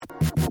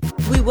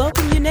We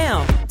welcome you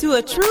now to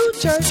A True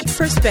Church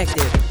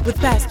Perspective with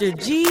Pastor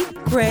G.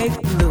 Craig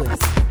Lewis.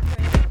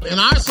 In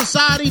our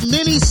society,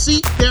 many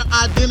seek their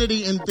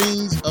identity in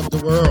things of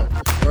the world.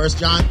 1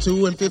 John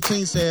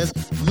 2:15 says,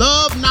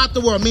 love not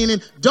the world,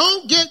 meaning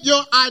don't get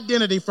your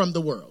identity from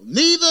the world.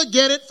 Neither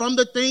get it from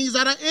the things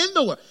that are in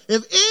the world.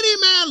 If any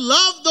man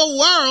love the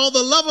world,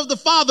 the love of the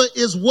Father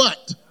is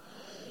what?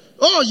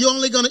 Oh,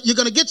 you're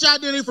gonna get your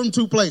identity from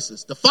two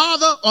places, the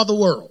Father or the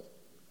world.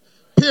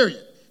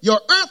 Period. Your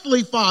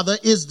earthly father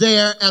is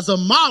there as a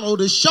model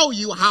to show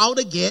you how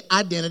to get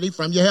identity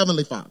from your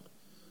heavenly Father.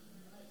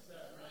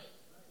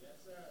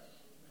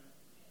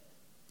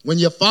 When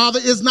your father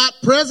is not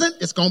present,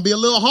 it's going to be a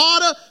little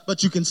harder,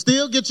 but you can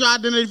still get your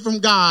identity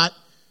from God.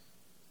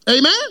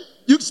 Amen?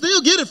 You can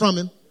still get it from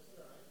him.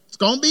 It's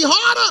going to be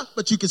harder,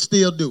 but you can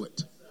still do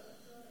it.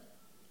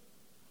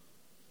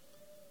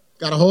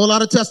 Got a whole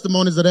lot of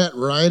testimonies of that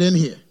right in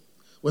here.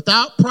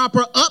 Without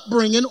proper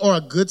upbringing or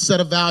a good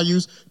set of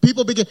values,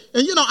 people begin.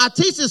 And I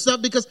teach this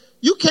stuff because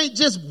you can't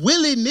just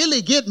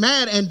willy-nilly get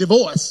mad and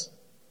divorce.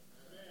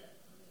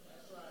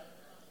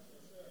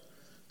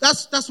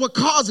 That's what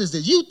causes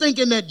it. You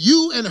thinking that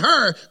you and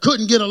her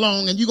couldn't get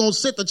along and you're going to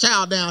sit the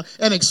child down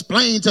and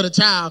explain to the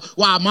child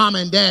why mama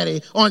and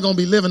daddy aren't going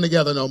to be living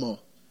together no more.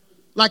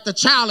 Like the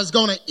child is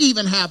going to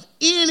even have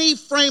any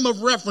frame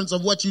of reference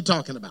of what you're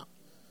talking about.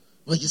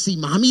 Well, you see,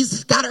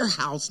 mommy's got her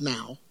house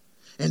now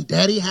and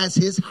daddy has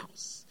his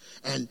house.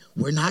 And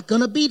we're not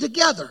going to be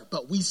together,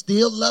 but we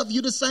still love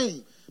you the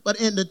same. But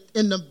in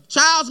the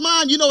child's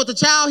mind, you know what the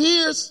child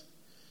hears?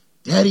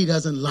 Daddy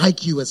doesn't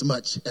like you as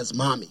much as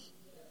mommy.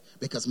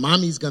 Because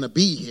mommy's going to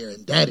be here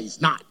and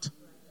daddy's not.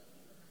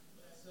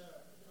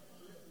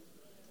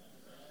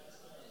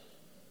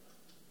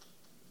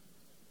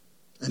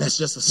 And that's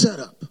just a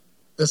setup.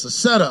 It's a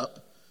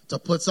setup to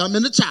put something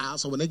in the child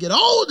so when they get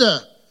older,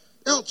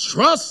 they don't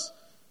trust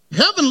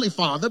heavenly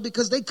father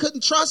because they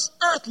couldn't trust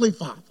earthly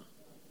father.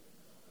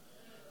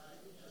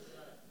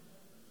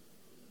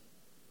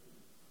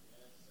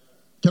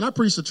 Can I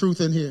preach the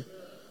truth in here?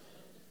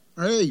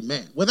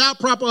 Amen. Without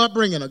proper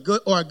upbringing, a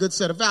good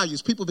set of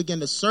values, people begin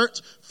to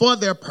search for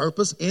their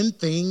purpose in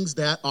things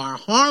that are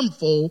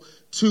harmful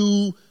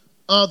to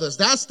others.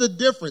 That's the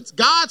difference.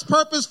 God's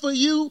purpose for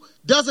you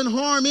doesn't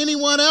harm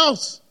anyone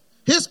else.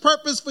 His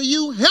purpose for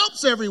you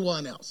helps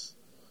everyone else.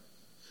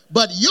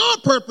 But your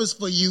purpose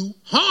for you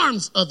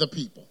harms other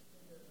people.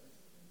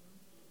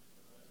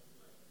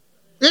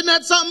 Isn't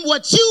that something?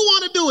 What you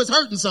want to do is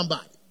hurting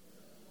somebody.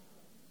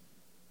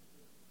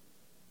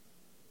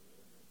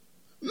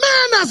 Man,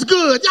 that's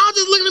good. Y'all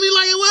just looking at me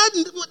like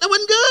that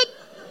wasn't good.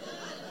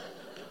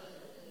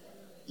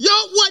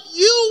 What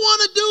you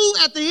want to do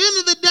at the end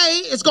of the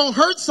day is going to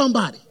hurt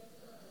somebody.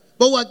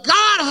 But what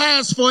God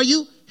has for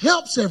you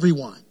helps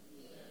everyone.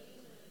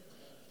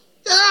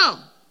 Yeah.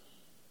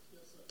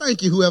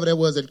 Thank you, whoever that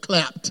was that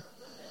clapped.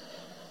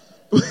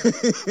 1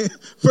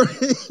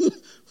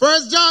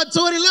 John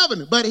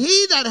 2:11. But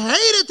he that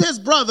hateth his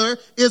brother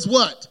is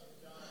what?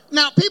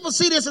 Now, people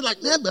see this and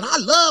like, man, but I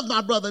love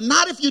my brother.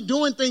 Not if you're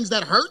doing things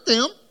that hurt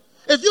them.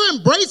 If you're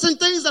embracing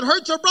things that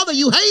hurt your brother,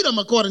 you hate him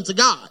according to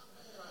God.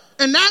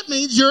 And that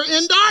means you're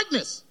in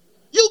darkness.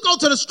 You go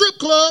to the strip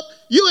club,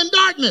 you in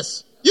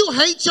darkness. You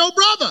hate your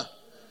brother.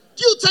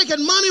 You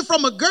taking money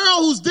from a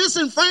girl who's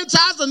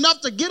disenfranchised enough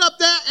to get up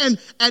there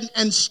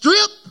and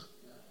strip.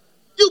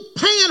 You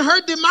paying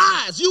her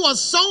demise. You are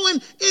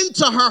sowing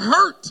into her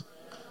hurt.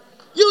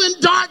 You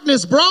in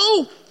darkness,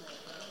 bro.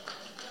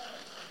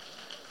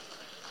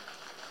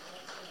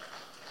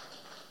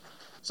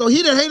 So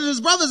he that hated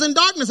his brother is in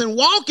darkness and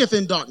walketh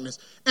in darkness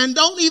and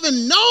don't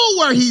even know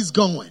where he's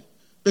going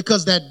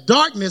because that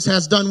darkness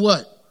has done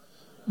what?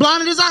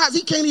 Blinded his eyes.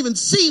 He can't even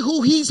see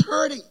who he's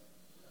hurting.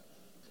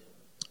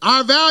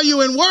 Our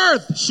value and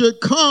worth should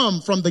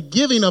come from the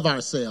giving of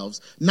ourselves,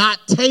 not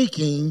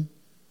taking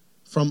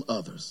from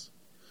others.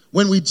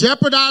 When we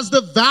jeopardize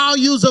the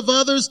values of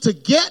others to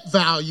get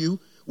value,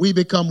 we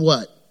become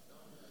what?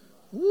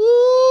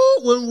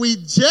 When we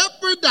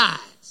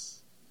jeopardize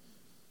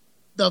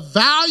the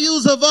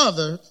values of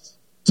others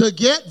to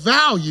get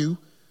value,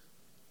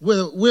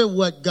 we're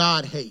what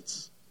God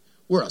hates.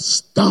 We're a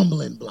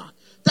stumbling block.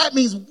 That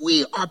means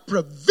we are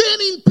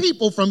preventing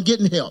people from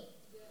getting help,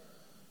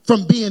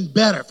 from being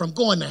better, from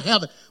going to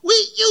heaven.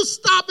 You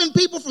stopping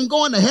people from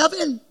going to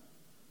heaven?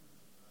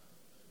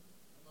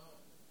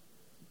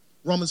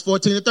 Romans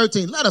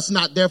 14:13. Let us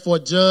not therefore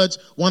judge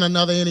one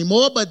another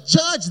anymore, but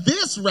judge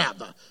this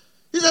rather.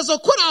 He says, so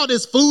quit all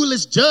this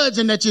foolish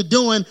judging that you're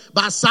doing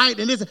by sight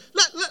and this.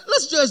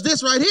 Let's judge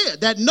this right here,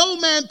 that no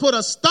man put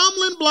a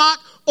stumbling block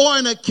or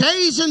an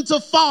occasion to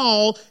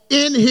fall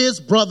in his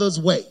brother's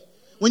way.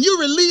 When you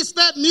release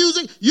that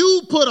music,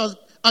 you put an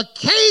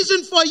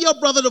occasion for your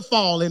brother to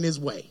fall in his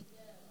way.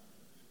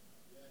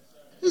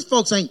 These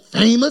folks ain't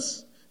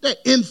famous. They're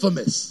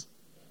infamous.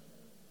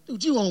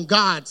 Dude, you on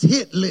God's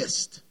hit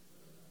list.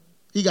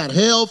 He got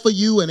hell for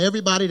you and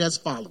everybody that's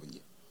following you.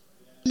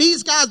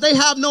 These guys, they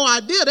have no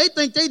idea. They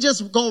think they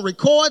just going to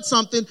record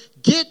something,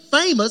 get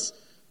famous,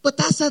 but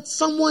that's at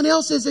someone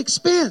else's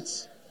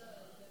expense.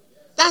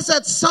 That's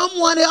at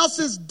someone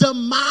else's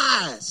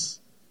demise.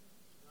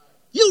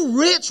 You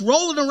rich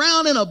rolling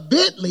around in a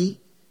Bentley,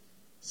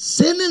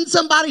 sending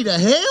somebody to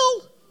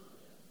hell?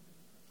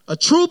 A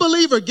true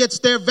believer gets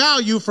their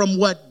value from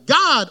what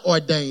God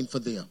ordained for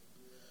them.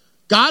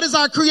 God is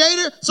our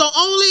creator, so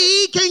only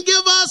he can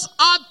give us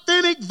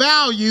authentic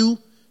value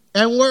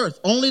and worth.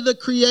 Only the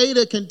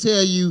creator can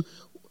tell you,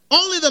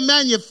 only the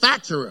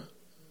manufacturer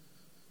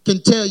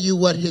can tell you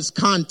what his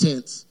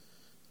contents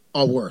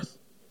are worth.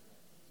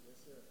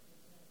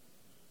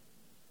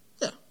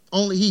 Yeah,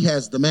 only he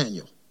has the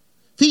manual.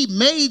 If he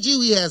made you,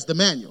 he has the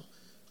manual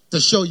to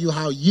show you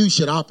how you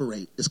should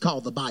operate. It's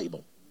called the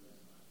Bible.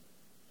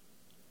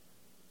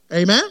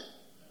 Amen?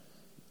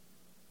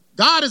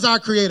 God is our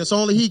creator, so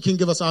only he can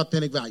give us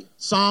authentic value.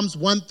 Psalms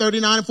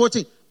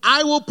 139:14.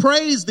 I will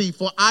praise thee,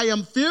 for I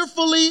am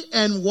fearfully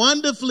and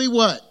wonderfully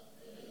what?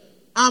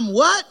 I'm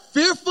what?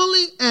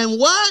 Fearfully and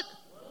what?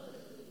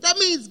 That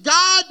means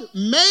God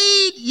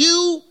made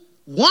you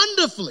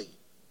wonderfully.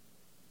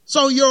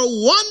 So your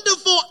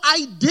wonderful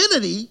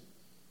identity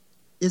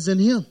is in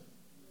him.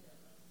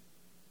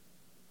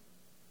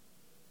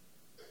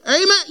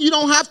 Amen. You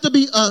don't have to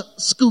be a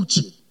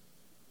scoochie.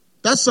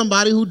 That's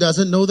somebody who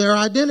doesn't know their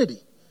identity.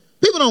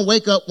 People don't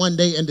wake up one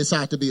day and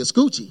decide to be a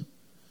scoochie.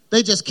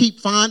 They just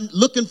keep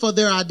looking for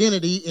their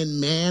identity in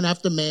man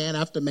after man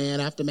after man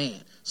after man,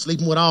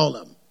 sleeping with all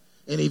of them.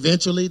 And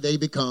eventually they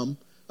become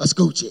a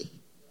scoochie.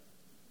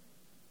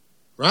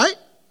 Right?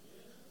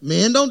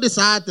 Men don't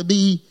decide to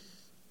be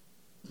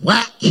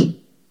whack.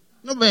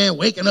 No man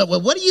waking up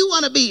with, what do you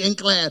want to be in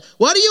class?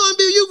 What do you want to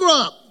be when you grow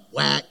up?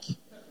 Whack.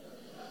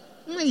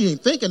 He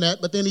ain't thinking that,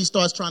 but then he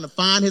starts trying to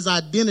find his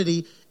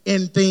identity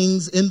in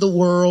things in the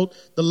world,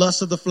 the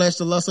lust of the flesh,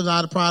 the lust of the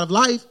eye, the pride of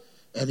life,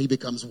 and he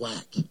becomes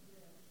whack.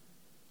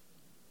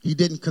 He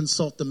didn't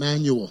consult the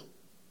manual.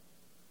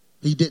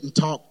 He didn't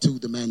talk to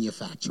the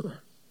manufacturer.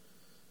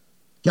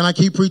 Can I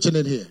keep preaching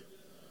it here?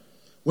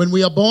 When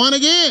we are born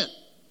again,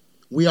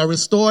 we are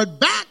restored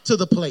back to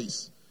the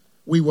place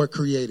we were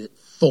created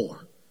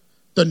for.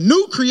 The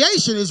new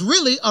creation is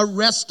really a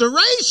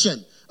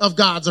restoration of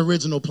God's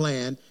original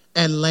plan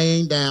and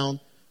laying down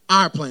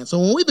our plan. So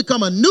when we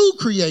become a new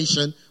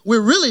creation,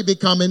 we're really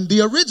becoming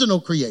the original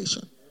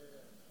creation.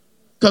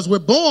 Because we're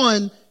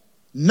born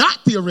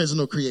not the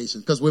original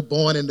creation, because we're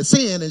born into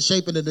sin and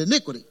shaping into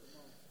iniquity.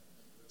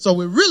 So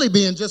we're really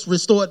being just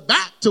restored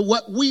back to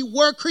what we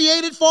were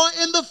created for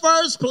in the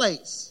first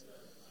place.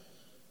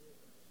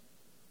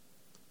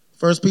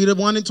 1 Peter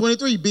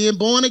 1:23, being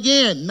born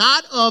again,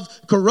 not of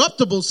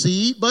corruptible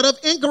seed, but of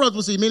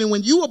incorruptible seed. Meaning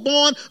when you were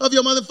born of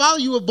your mother and father,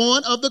 you were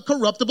born of the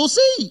corruptible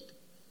seed.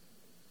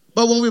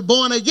 But when we're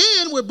born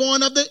again, we're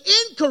born of the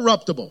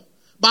incorruptible,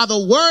 by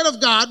the word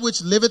of God,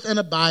 which liveth and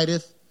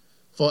abideth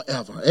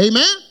forever.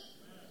 Amen?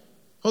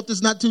 Hope this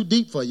is not too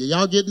deep for you.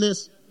 Y'all getting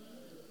this?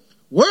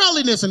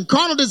 Worldliness and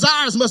carnal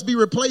desires must be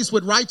replaced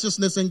with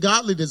righteousness and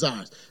godly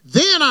desires.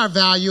 Then our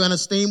value and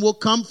esteem will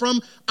come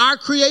from our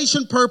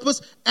creation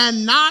purpose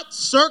and not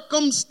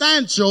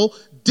circumstantial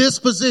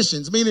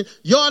dispositions. Meaning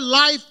your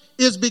life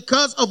is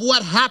because of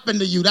what happened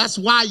to you. That's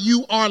why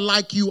you are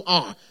like you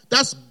are.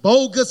 That's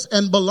bogus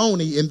and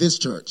baloney in this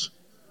church.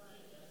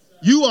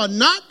 You are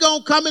not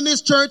going to come in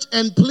this church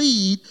and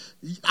plead,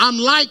 I'm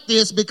like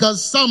this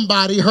because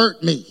somebody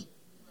hurt me.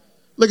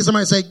 Look at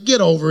somebody and say,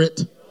 get over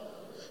it.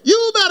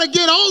 You better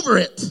get over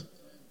it.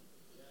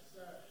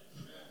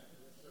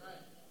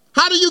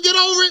 How do you get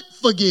over it?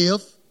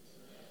 Forgive.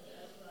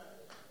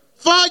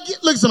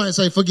 Look at somebody and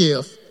say,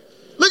 forgive.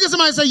 Look at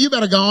somebody and say, you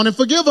better go on and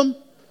forgive them.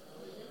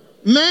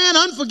 Man,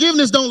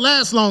 unforgiveness don't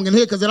last long in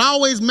here because it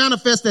always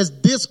manifests as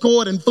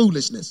discord and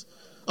foolishness.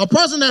 A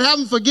person that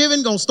haven't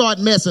forgiven going to start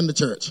messing the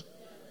church.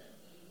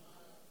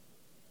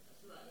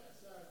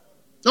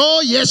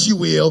 Oh, yes, you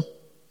will.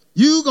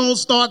 You going to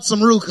start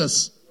some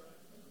ruckus.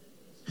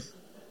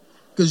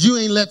 Because you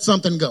ain't let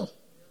something go.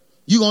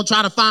 You going to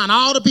try to find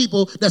all the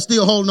people that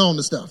still holding on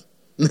to stuff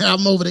and have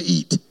them over to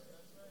eat.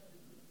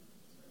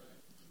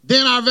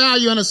 Then our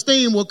value and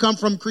esteem will come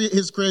from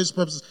his creative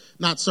purposes,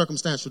 not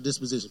circumstantial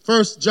disposition.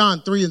 1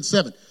 John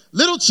 3:7.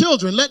 Little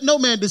children, let no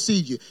man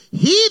deceive you.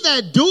 He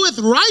that doeth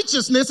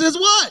righteousness is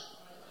what?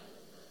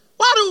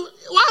 Why do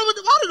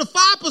the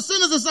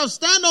 5%ers and stuff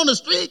stand on the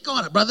street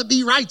corner? Brother,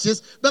 be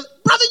righteous. But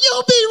brother,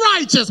 you be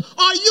righteous.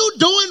 Are you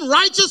doing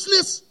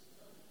righteousness?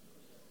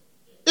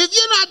 If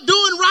you're not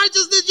doing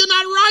righteousness, you're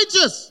not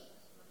righteous.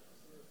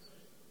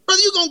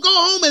 Brother, you're going to go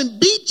home and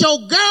beat your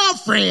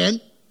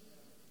girlfriend,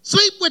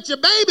 sleep with your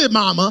baby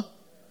mama,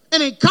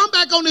 and then come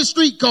back on this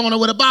street corner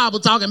with a Bible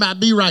talking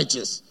about be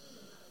righteous.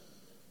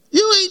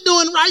 You ain't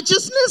doing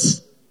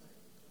righteousness.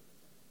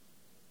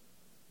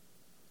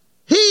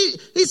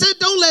 He said,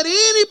 don't let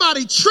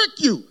anybody trick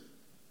you.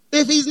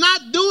 If he's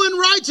not doing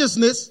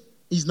righteousness,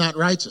 he's not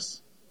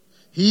righteous.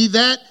 He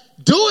that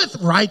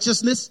doeth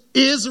righteousness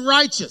is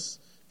righteous,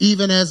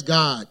 even as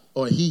God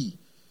or he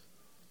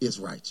is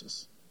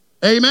righteous.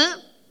 Amen?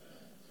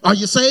 Are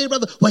you saved,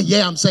 brother? Well,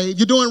 yeah, I'm saved.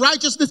 You're doing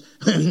righteousness?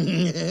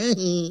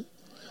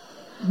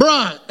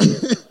 Bruh,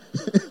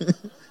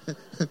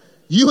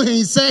 you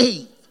ain't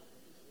saved.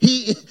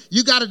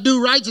 You got to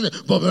do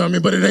righteousness. But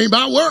it ain't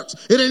about works.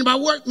 It ain't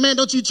about work. Man,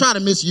 don't you try to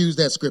misuse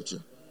that scripture.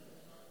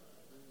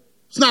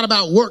 It's not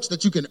about works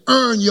that you can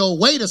earn your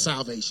way to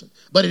salvation.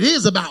 But it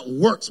is about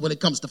works when it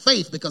comes to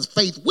faith, because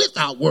faith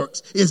without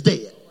works is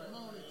dead.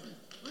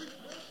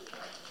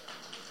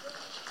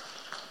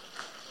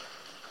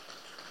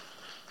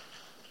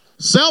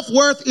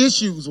 Self-worth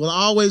issues will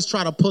always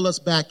try to pull us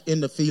back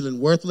into feeling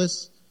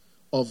worthless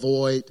or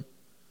void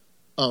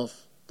of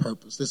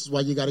purpose. This is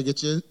why you got to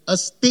get your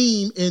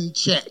esteem in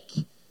check.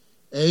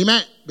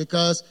 Amen.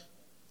 Because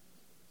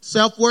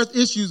self-worth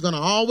issues going to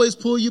always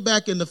pull you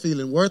back into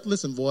feeling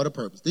worthless and void of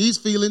purpose. These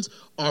feelings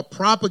are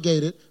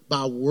propagated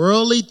by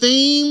worldly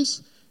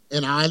themes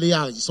and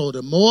ideology. So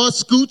the more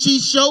Scoochie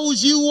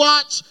shows you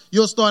watch,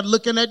 you'll start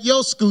looking at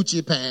your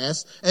Scoochie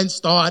past and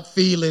start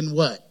feeling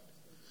what?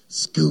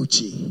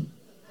 Scoochie.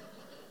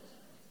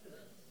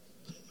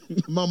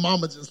 My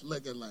mama just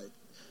looking like,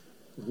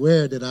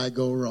 where did I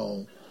go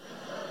wrong?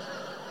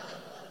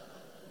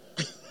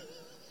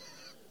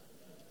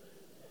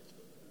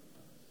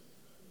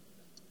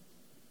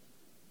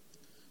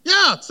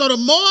 Yeah, so the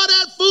more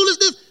that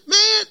foolishness,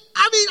 man,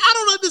 I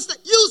don't understand.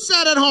 You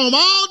sat at home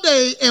all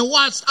day and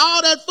watched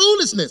all that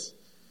foolishness.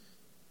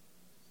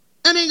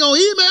 And then go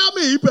email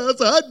me,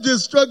 Pastor, I'm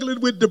just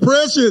struggling with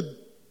depression.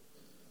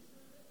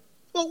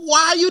 Well,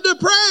 why are you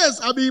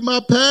depressed? My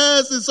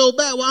past is so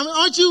bad. Well,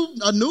 aren't you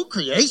a new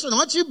creation?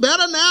 Aren't you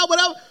better now?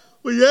 Whatever.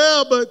 Well,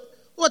 yeah,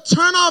 but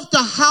turn off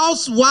the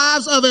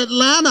Housewives of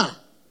Atlanta.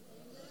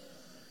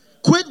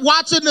 Quit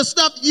watching the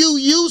stuff you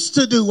used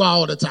to do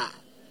all the time.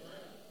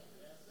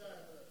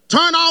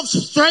 Turn off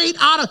Straight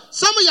Outta.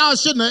 Some of y'all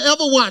shouldn't have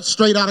ever watched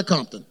Straight Outta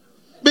Compton,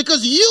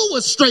 because you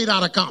was straight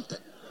out of Compton.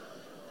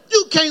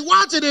 You can't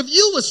watch it if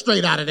you was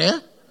straight out of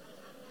there.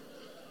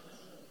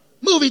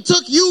 Movie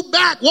took you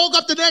back, woke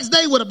up the next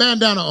day with a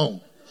bandana on.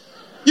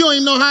 You don't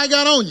even know how it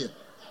got on you.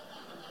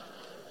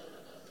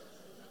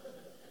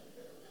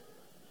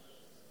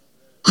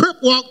 Crip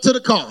walk to the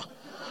car.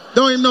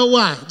 Don't even know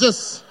why.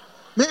 Just,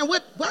 man,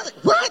 what?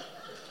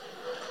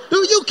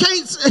 Dude, you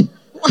can't say.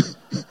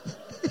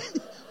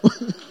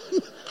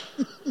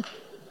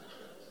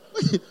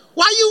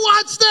 Why you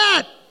watch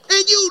that?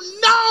 And you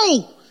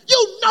know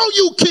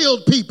you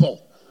killed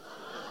people.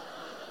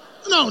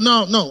 No,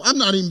 I'm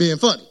not even being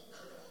funny.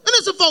 And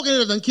there's some folk in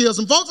there that kill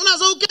some folks, and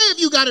that's okay if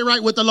you got it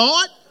right with the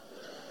Lord.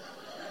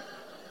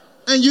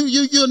 And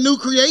you're a new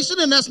creation,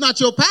 and that's not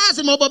your past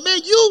anymore. But man,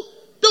 you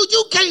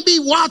can't be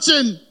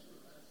watching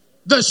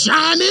The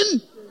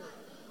Shining,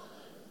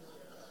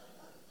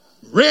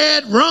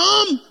 Red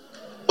Rum.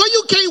 Well,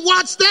 you can't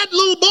watch that,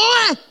 little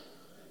boy.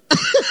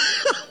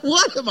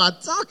 What am I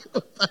talking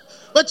about?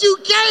 But you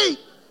can't.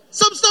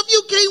 Some stuff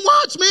you can't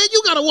watch, man.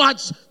 You got to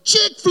watch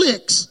chick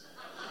flicks.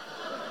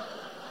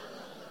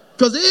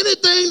 Because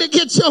anything that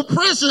gets your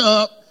pressure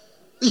up,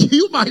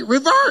 you might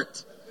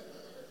revert.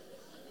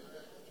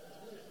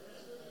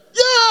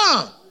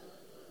 Yeah.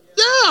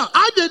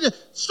 I did it.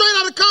 Straight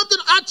Outta Compton,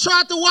 I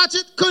tried to watch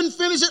it, couldn't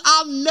finish it.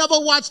 I'll never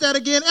watch that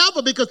again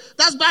ever, because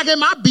that's back in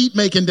my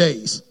beat-making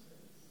days.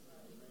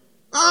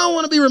 I don't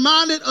want to be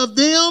reminded of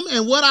them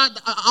and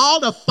all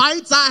the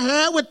fights I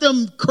had with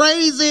them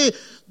crazy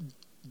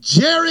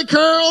Jerry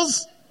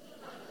curls.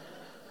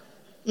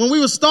 When we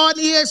were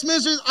starting EX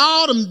Ministries,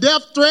 all them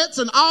death threats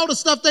and all the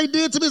stuff they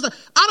did to me. I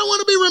don't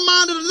want to be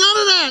reminded of none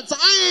of that, so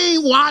I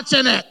ain't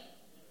watching it.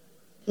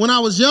 When I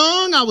was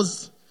young, I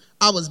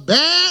was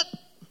bad.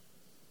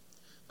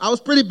 I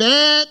was pretty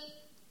bad.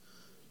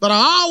 But I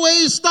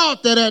always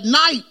thought that at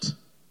night,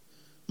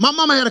 my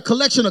mama had a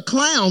collection of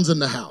clowns in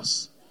the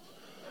house.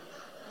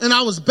 And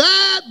I was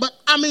bad, but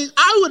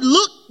I would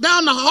look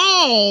down the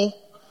hall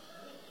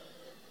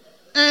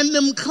and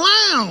them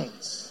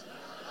clowns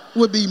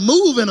would be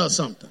moving or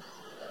something.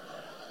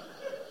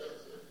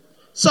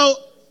 So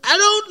I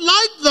don't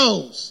like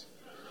those.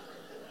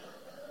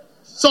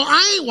 So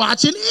I ain't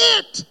watching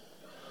it.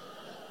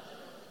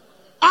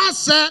 I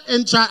sat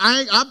and tried.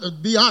 I'll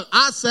be honest.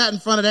 I sat in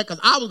front of that because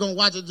I was going to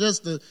watch it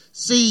just to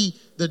see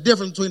the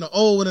difference between the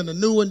old one and the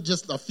new one,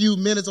 just a few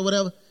minutes or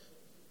whatever.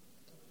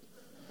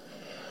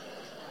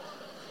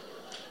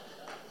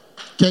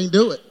 Can't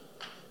do it.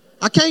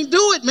 I can't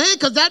do it, man,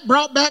 because that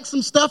brought back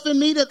some stuff in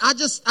me that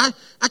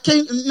I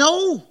can't.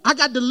 No, I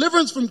got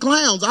deliverance from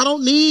clowns. I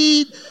don't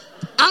need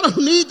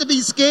to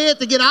be scared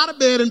to get out of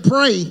bed and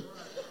pray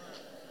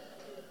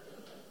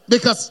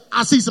because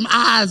I see some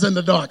eyes in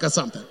the dark or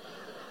something.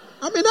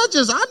 I'm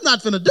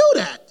not finna do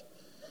that.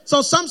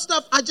 So some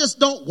stuff I just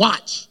don't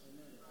watch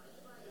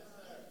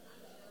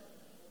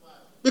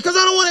because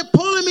I don't want it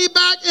pulling me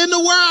back into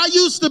where I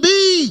used to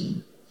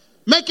be,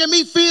 making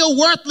me feel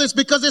worthless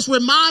because it's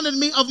reminding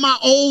me of my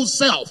old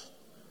self.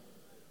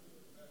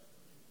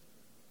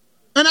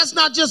 And that's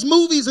not just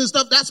movies and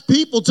stuff, that's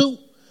people too.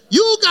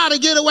 You got to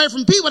get away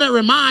from people that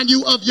remind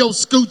you of your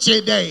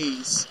Scoochie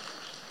days.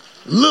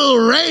 Lil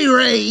Ray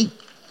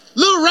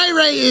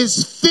Ray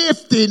is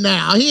 50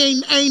 now. He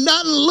ain't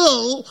nothing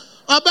little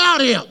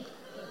about him.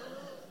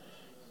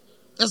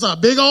 That's a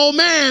big old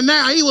man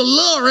now. He was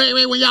Lil Ray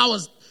Ray when y'all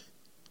was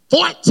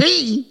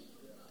 14.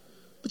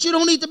 But you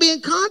don't need to be in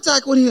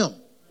contact with him.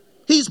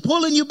 He's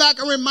pulling you back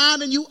and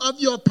reminding you of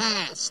your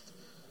past.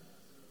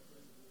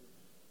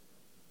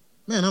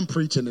 Man, I'm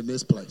preaching in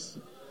this place.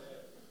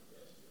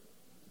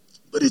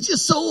 But it's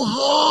just so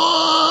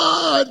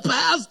hard,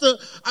 Pastor.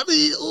 I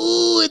mean,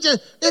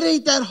 it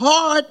ain't that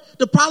hard.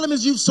 The problem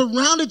is you've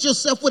surrounded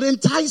yourself with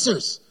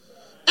enticers.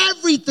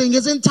 Everything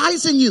is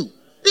enticing you.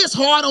 It's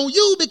hard on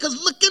you because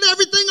look at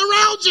everything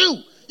around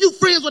you. You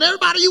friends with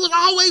everybody you was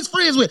always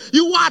friends with.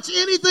 You watch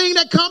anything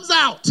that comes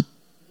out.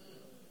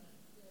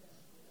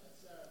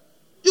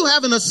 You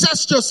haven't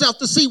assessed yourself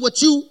to see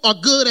what you are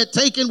good at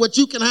taking, what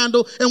you can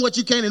handle, and what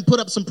you can't, and put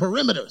up some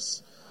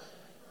perimeters.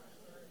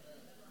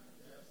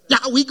 Yeah,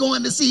 we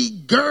going to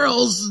see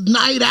girls'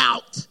 night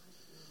out.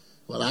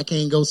 Well, I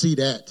can't go see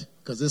that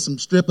because there's some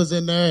strippers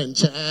in there, and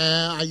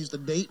I used to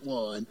date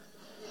one.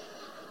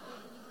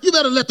 You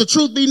better let the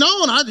truth be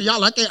known. I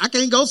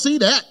can't go see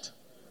that.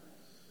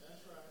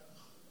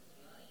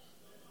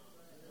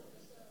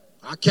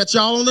 I'll catch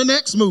y'all on the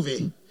next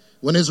movie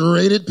when it's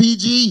rated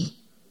PG.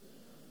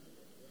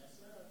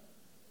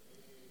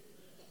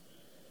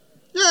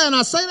 Yeah, and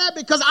I say that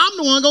because I'm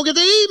the one going to get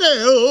the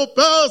email. Oh,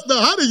 Pastor,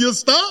 how do you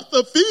stop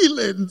the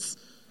feelings?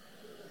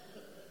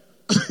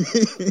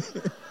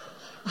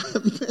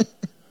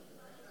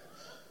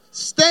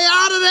 Stay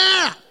out of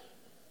there.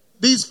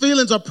 These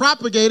feelings are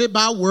propagated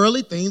by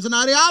worldly things and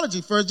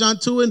ideology. 1 John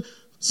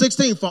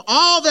 2:16. For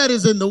all that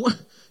is in the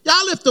world.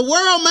 Y'all, if the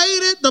world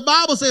made it, the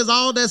Bible says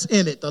all that's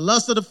in it. The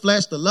lust of the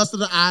flesh, the lust of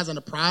the eyes, and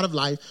the pride of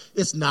life.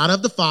 It's not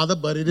of the Father,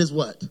 but it is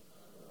what?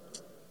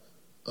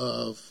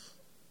 Of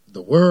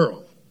the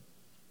world.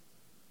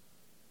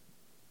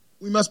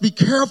 We must be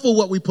careful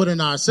what we put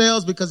in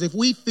ourselves, because if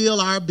we fill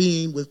our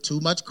being with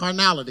too much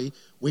carnality,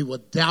 we will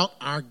doubt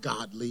our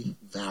godly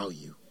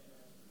value.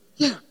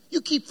 Yeah, you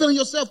keep filling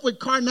yourself with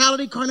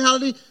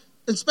carnality,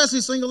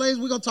 especially single ladies.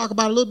 We're going to talk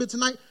about it a little bit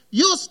tonight.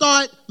 You'll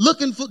start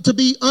looking to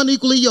be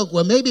unequally yoked.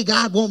 Well, maybe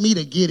God want me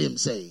to get him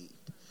saved,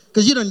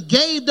 because you done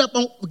gave up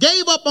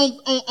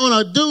on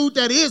a dude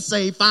that is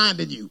saved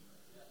finding you.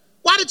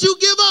 Why did you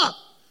give up?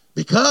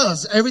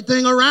 Because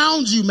everything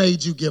around you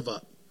made you give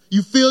up.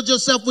 You filled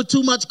yourself with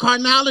too much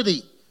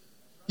carnality.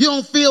 You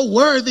don't feel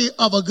worthy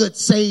of a good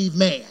saved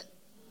man.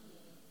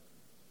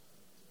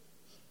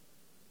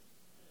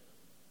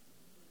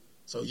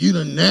 So you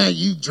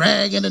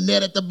dragging the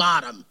net at the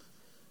bottom.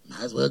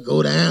 Might as well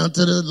go down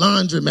to the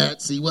laundromat,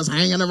 see what's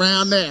hanging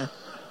around there.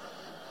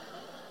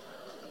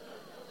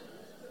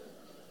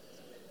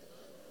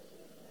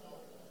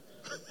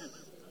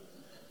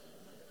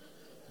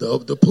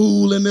 the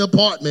pool in the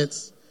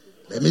apartments.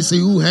 Let me see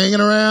who hanging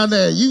around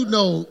there. You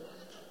know.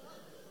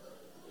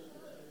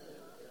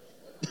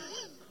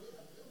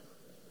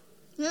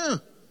 Yeah.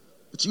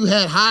 But you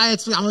had high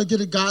expectations. I'm going to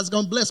get it. God's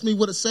going to bless me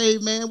with a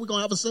saved man. We're going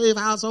to have a saved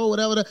household,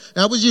 whatever.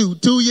 That was you.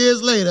 2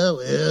 years later,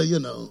 well, you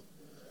know.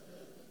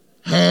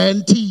 Hair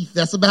and teeth.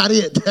 That's about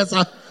it. That's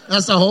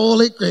a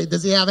whole great.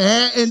 Does he have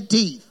hair and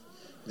teeth?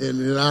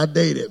 Then I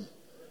date him.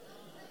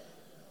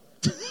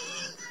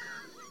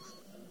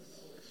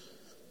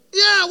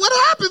 Yeah, what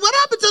happened? What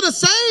happened to the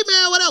saved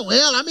man?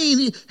 Well, I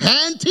mean,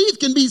 hair and teeth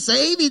can be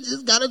saved. He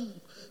just got to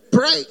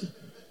pray.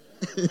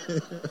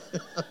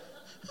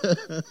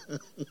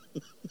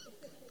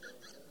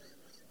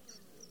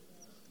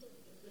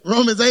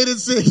 Romans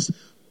 8:6.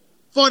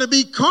 For to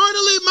be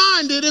carnally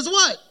minded is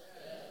what?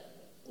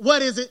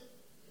 What is it?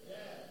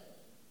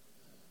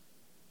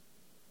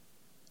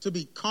 To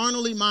be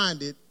carnally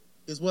minded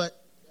is what?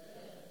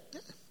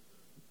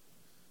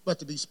 But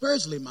to be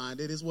spiritually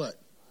minded is what?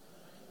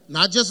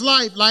 Not just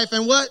life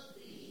and what?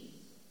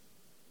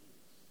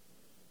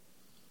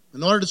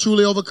 In order to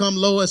truly overcome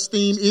low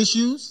esteem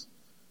issues,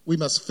 we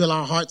must fill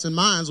our hearts and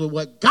minds with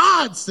what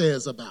God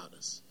says about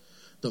us.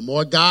 The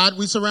more God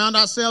we surround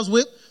ourselves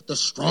with, the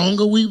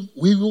stronger we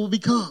will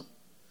become.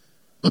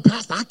 But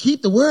Pastor, I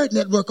keep the Word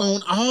Network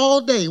on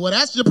all day. Well,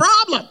 that's your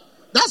problem.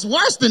 That's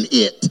worse than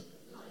it.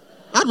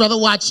 I'd rather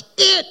watch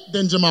it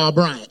than Jamal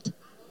Bryant.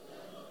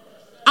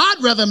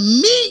 I'd rather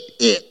meet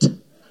it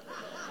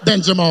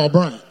than Jamal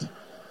Bryant.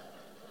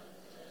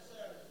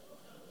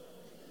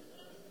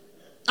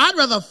 I'd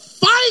rather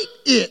fight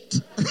it.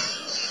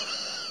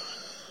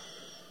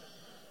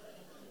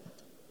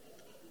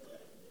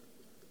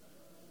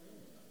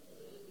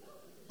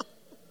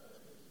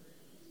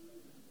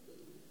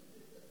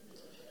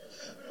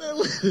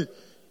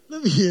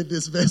 Let me hear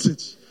this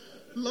message.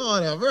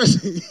 Lord have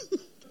mercy.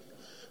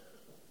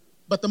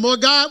 But the more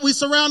God we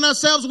surround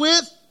ourselves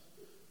with,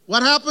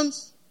 what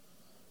happens?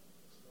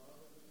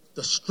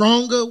 The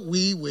stronger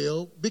we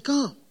will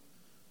become.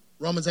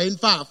 Romans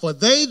 8:5. For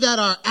they that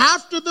are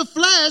after the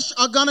flesh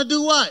are going to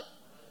do what?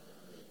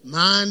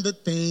 Mind the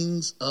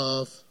things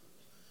of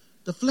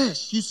the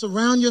flesh. You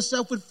surround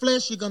yourself with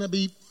flesh, you're going to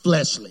be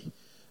fleshly.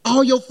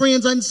 All your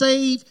friends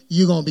unsaved,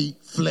 you're going to be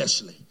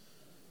fleshly.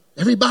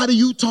 Everybody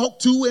you talk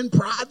to in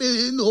private,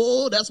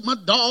 oh, that's my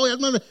dog,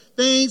 that's my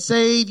thing,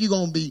 saved, you're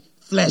going to be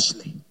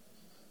fleshly.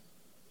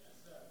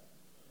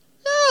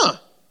 Yeah.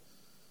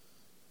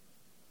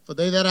 For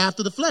they that are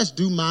after the flesh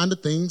do mind the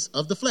things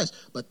of the flesh.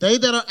 But they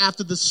that are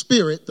after the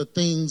Spirit, the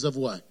things of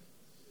what?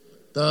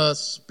 The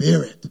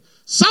Spirit.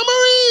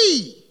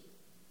 Summary!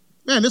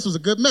 Man, this was a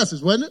good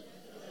message, wasn't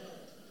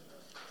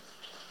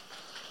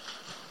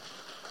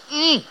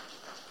it?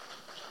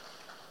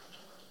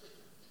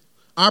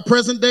 Our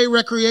present-day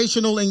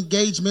recreational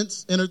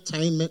engagements,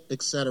 entertainment,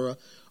 etc.,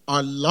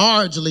 are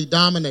largely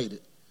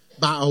dominated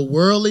by a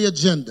worldly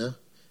agenda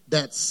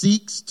that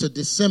seeks to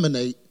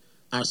disseminate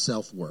our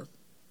self-worth.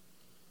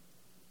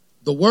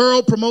 The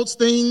world promotes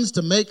things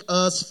to make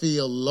us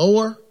feel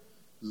lower,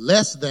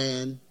 less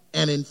than,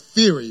 and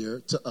inferior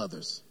to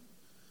others.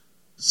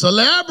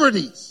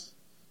 Celebrities,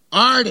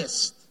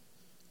 artists,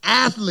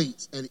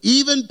 athletes, and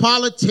even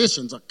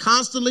politicians are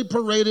constantly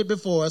paraded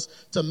before us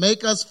to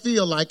make us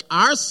feel like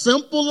our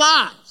simple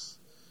lives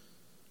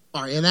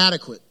are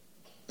inadequate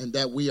and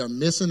that we are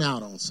missing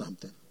out on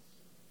something.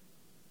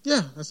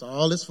 Yeah, that's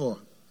all it's for.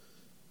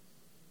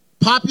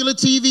 Popular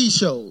TV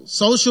shows,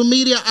 social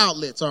media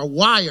outlets are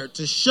wired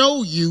to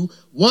show you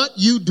what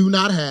you do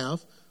not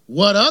have,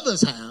 what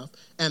others have,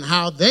 and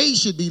how they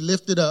should be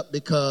lifted up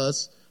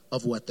because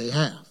of what they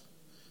have.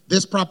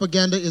 This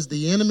propaganda is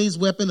the enemy's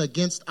weapon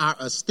against our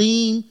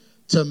esteem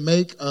to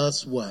make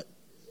us what?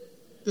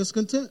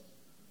 Discontent.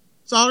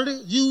 That's all it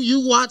is.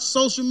 You watch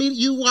social media,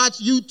 you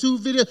watch YouTube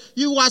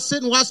videos,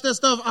 sit and watch that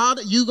stuff,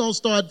 you're going to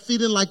start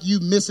feeling like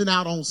you missing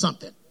out on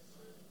something.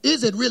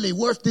 Is it really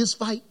worth this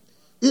fight?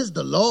 Is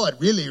the Lord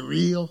really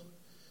real?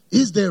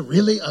 Is there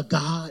really a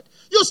God?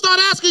 You'll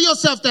start asking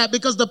yourself that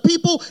because the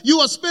people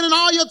you are spending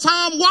all your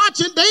time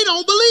watching, they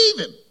don't believe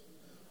him.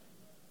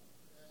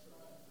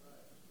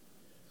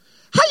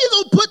 How you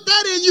going to put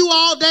that in you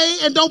all day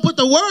and don't put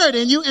the word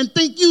in you and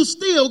think you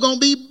still going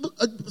to be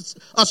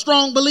a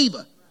strong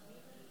believer?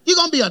 You're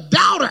going to be a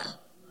doubter.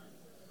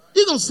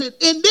 You're going to sit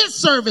in this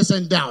service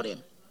and doubt him.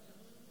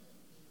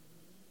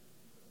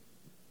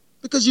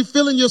 Because you're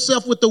filling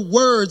yourself with the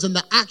words and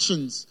the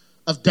actions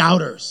of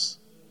doubters.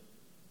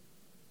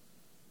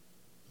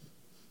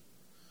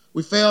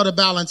 We fail to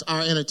balance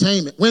our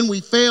entertainment. When we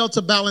fail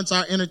to balance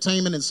our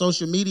entertainment and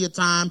social media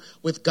time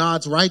with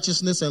God's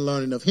righteousness and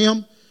learning of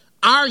him,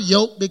 our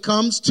yoke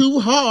becomes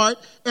too hard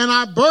and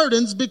our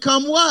burdens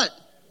become what?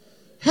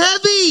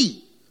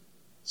 Heavy.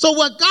 So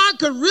what God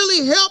could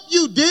really help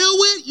you deal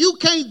with, you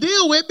can't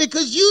deal with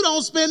because you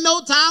don't spend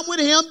no time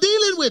with him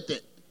dealing with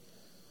it.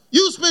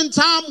 You spend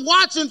time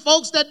watching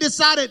folks that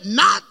decided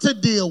not to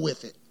deal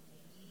with it.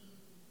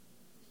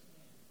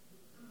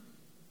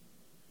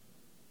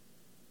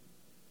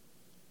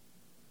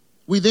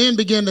 We then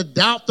begin to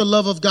doubt the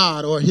love of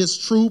God or his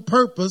true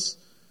purpose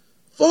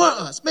for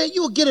us. Man,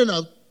 you'll get in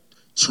a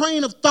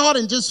train of thought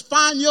and just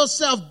find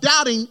yourself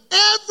doubting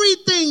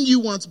everything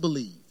you once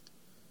believed.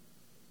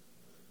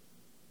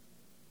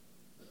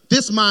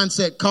 This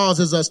mindset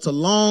causes us to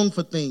long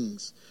for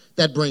things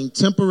that bring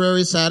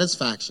temporary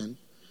satisfaction,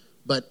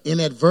 but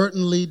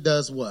inadvertently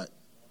does what?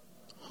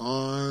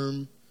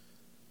 Harm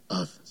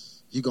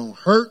others. You're going to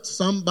hurt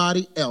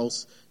somebody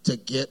else to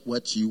get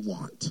what you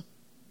want.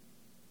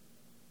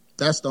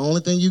 That's the only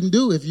thing you can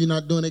do if you're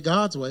not doing it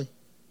God's way.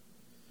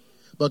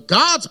 But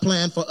God's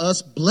plan for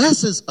us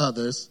blesses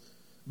us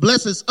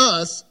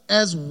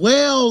as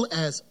well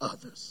as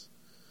others.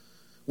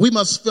 We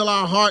must fill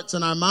our hearts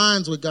and our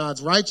minds with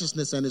God's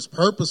righteousness and his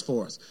purpose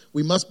for us.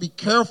 We must be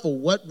careful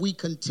what we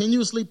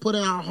continuously put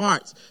in our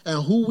hearts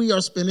and who we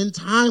are spending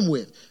time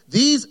with.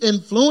 These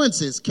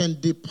influences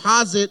can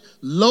deposit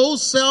low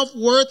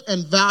self-worth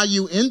and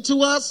value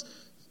into us,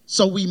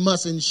 so we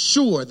must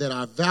ensure that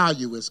our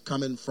value is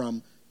coming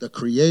from the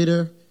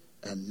Creator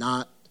and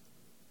not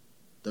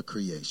the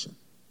creation.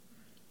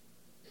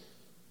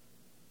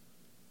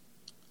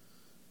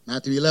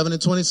 Matthew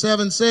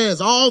 11:27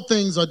 says, all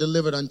things are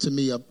delivered unto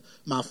me of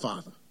my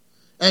Father.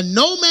 And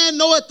no man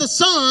knoweth the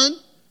Son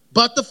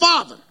but the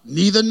Father.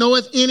 Neither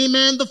knoweth any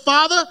man the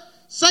Father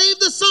save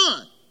the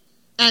Son.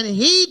 And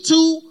he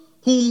to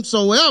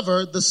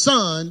whomsoever the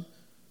Son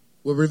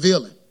will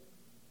reveal him.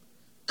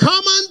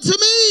 Come unto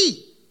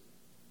me.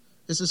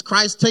 This is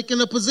Christ taking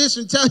a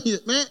position, telling you,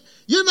 man,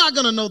 you're not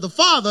going to know the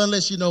Father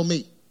unless you know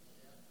me.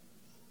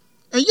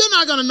 And you're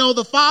not going to know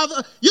the Father,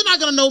 you're not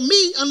going to know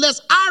me unless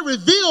I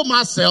reveal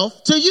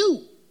myself to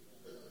you.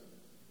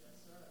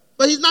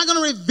 But he's not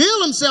going to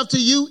reveal himself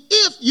to you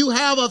if you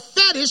have a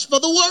fetish for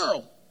the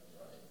world.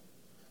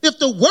 If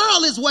the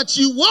world is what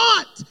you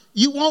want,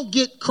 you won't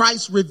get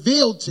Christ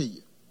revealed to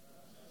you.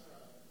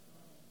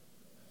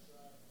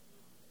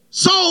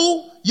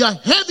 So your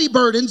heavy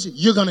burdens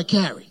you're going to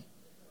carry.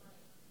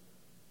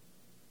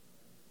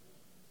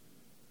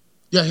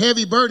 Your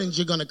heavy burdens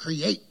you're going to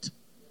create.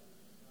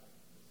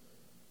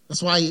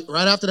 That's why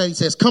right after that he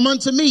says, come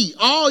unto me,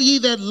 all ye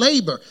that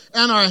labor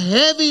and are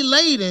heavy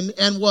laden,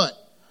 and what?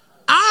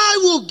 I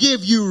will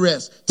give you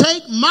rest.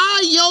 Take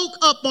my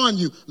yoke upon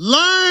you.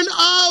 Learn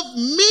of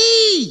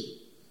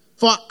me.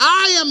 For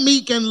I am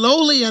meek and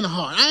lowly in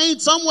heart. I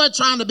ain't somewhere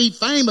trying to be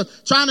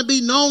famous, trying to be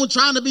known,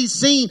 trying to be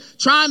seen,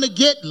 trying to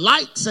get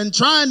likes and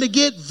trying to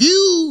get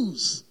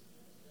views.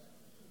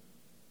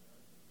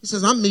 He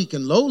says, I'm meek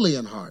and lowly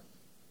in heart,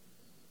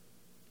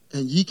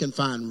 and ye can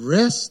find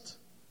rest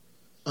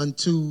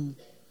unto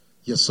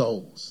your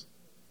souls.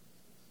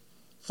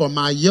 For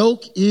my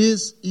yoke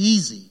is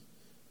easy,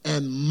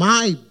 and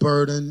my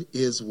burden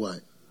is what?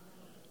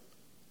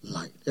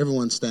 Light.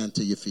 Everyone stand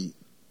to your feet.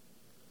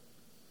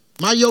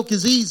 My yoke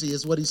is easy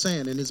is what he's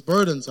saying, and his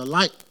burdens are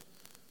light.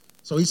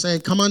 So he's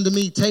saying, come unto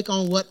me, take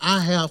on what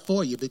I have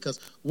for you, because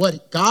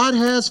what God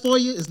has for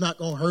you is not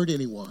going to hurt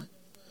anyone,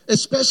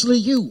 especially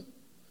you.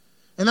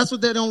 And that's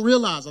what they don't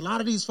realize. A lot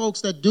of these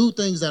folks that do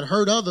things that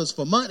hurt others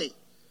for money,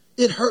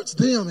 it hurts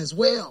them as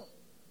well.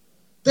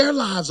 Their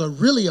lives are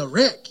really a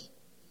wreck.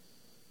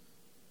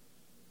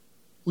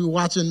 We were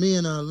watching, me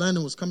and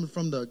Landon was coming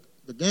from the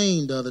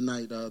game the other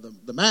night, the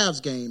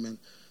Mavs game, and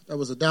there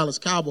was a Dallas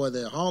Cowboy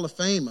there, Hall of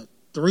Famer,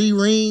 3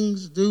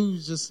 rings,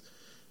 dude,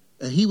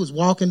 and he was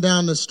walking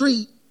down the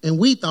street, and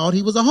we thought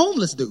he was a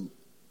homeless dude.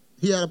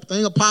 He had a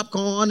thing of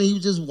popcorn, and he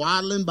was just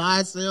waddling by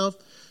himself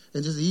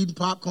and just eating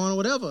popcorn or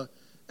whatever.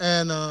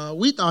 And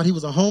we thought he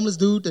was a homeless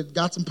dude that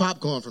got some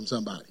popcorn from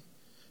somebody.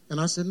 And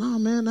I said, no,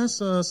 man, that's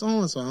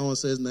so-and-so. I don't want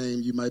to say his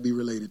name. You might be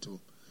related to him.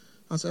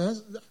 I said,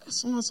 that's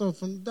so-and-so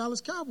from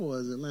Dallas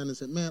Cowboys. And Landon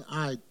said, man,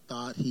 I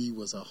thought he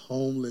was a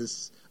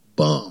homeless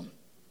bum.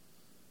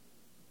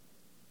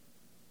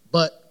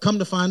 But come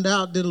to find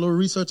out, did a little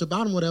research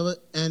about him, whatever,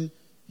 and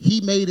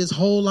he made his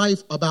whole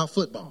life about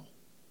football.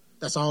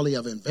 That's all he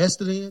ever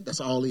invested in.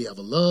 That's all he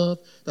ever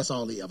loved. That's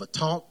all he ever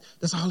talked.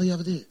 That's all he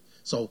ever did.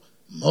 So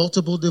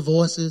multiple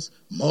divorces,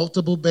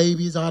 multiple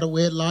babies out of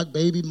wedlock,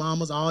 baby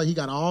mamas, he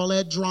got all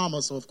that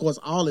drama. So, of course,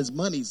 all his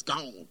money's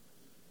gone.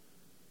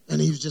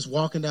 And he was just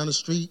walking down the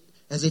street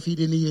as if he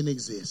didn't even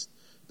exist.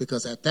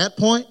 Because at that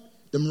point,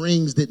 them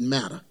rings didn't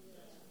matter.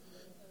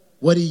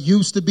 What he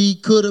used to be,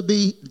 could have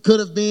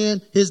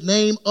been, his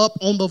name up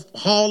on the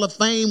Hall of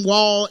Fame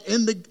wall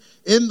in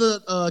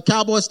the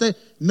Cowboy State,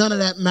 none of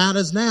that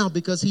matters now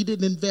because he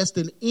didn't invest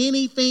in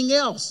anything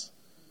else.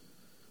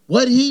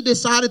 What he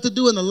decided to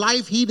do in the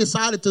life he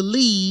decided to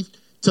lead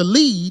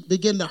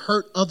began to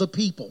hurt other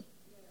people.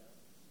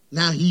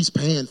 Now he's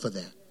paying for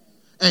that.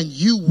 And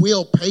you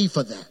will pay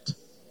for that.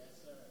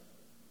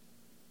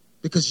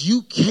 Because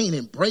you can't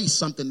embrace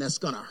something that's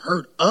going to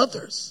hurt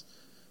others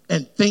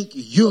and think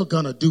you're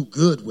going to do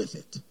good with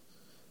it.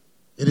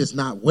 It is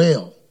not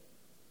well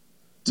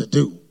to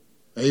do.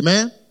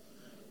 Amen?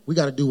 We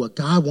got to do what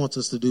God wants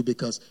us to do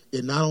because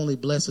it not only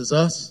blesses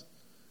us,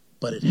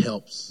 but it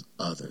helps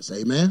others.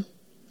 Amen?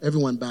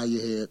 Everyone bow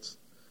your heads.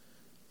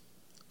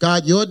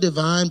 God, your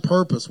divine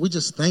purpose, we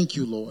just thank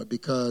you, Lord,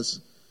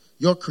 because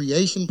your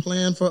creation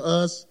plan for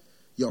us,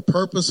 your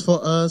purpose for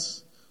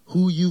us,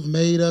 who you've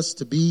made us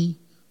to be,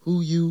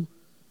 who you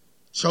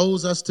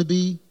chose us to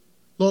be.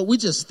 Lord, we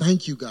just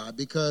thank you, God,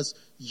 because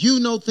you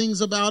know things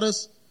about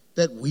us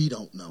that we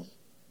don't know.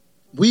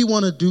 We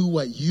want to do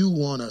what you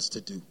want us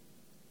to do.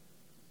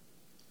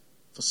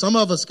 For some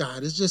of us,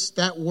 God, it's just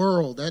that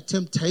world, that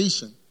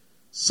temptation,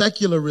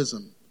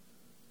 secularism,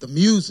 the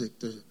music,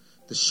 the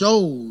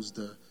shows,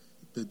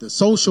 the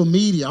social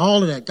media,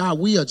 all of that. God,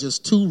 we are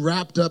just too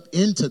wrapped up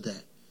into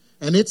that.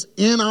 And it's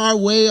in our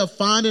way of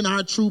finding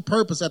our true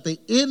purpose. At the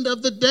end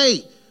of the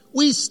day,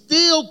 we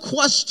still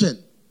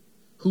question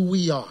who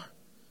we are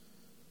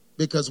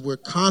because we're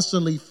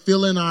constantly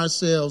filling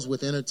ourselves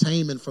with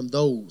entertainment from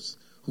those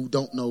who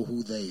don't know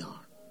who they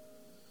are.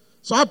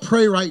 So I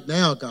pray right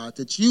now, God,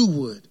 that you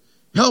would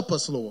help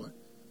us, Lord.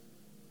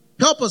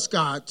 Help us,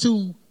 God,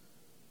 to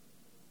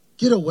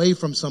get away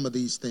from some of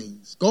these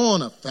things. Go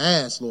on a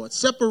fast, Lord.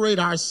 Separate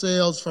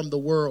ourselves from the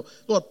world.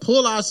 Lord,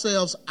 pull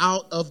ourselves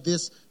out of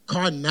this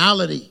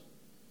carnality,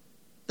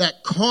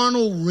 that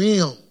carnal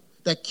realm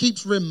that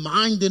keeps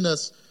reminding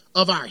us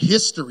of our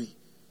history,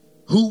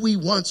 who we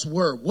once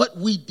were, what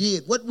we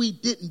did, what we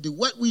didn't do,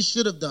 what we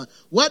should have done,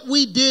 what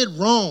we did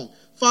wrong.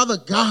 Father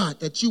God,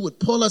 that you would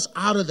pull us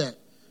out of that.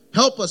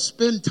 Help us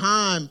spend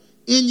time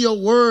in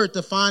your word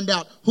to find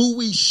out who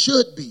we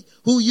should be,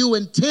 who you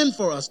intend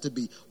for us to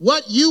be,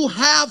 what you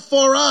have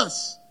for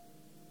us.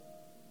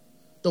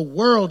 The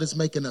world is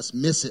making us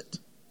miss it.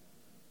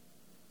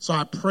 So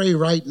I pray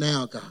right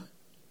now, God,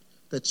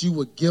 that you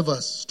would give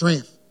us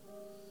strength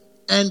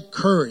and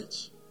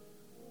courage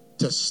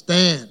to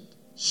stand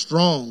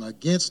strong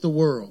against the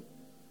world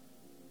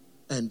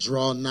and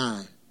draw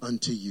nigh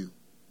unto you.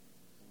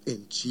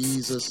 In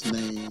Jesus'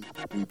 name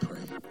we pray.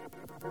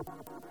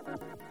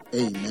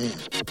 Amen.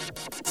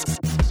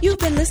 You've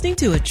been listening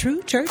to A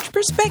True Church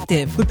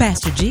Perspective with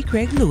Pastor G.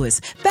 Craig Lewis,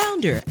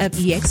 founder of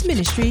EX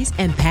Ministries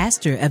and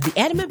pastor of the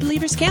Adamant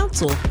Believers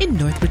Council in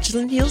North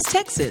Richland Hills,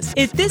 Texas.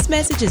 If this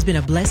message has been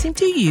a blessing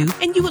to you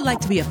and you would like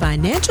to be a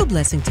financial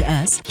blessing to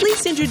us, please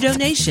send your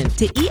donation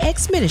to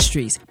EX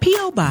Ministries,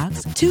 P.O.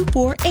 Box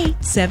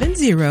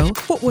 24870,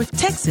 Fort Worth,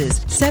 Texas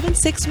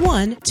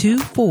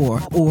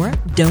 76124, or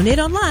donate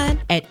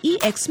online at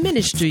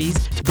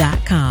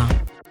exministries.com.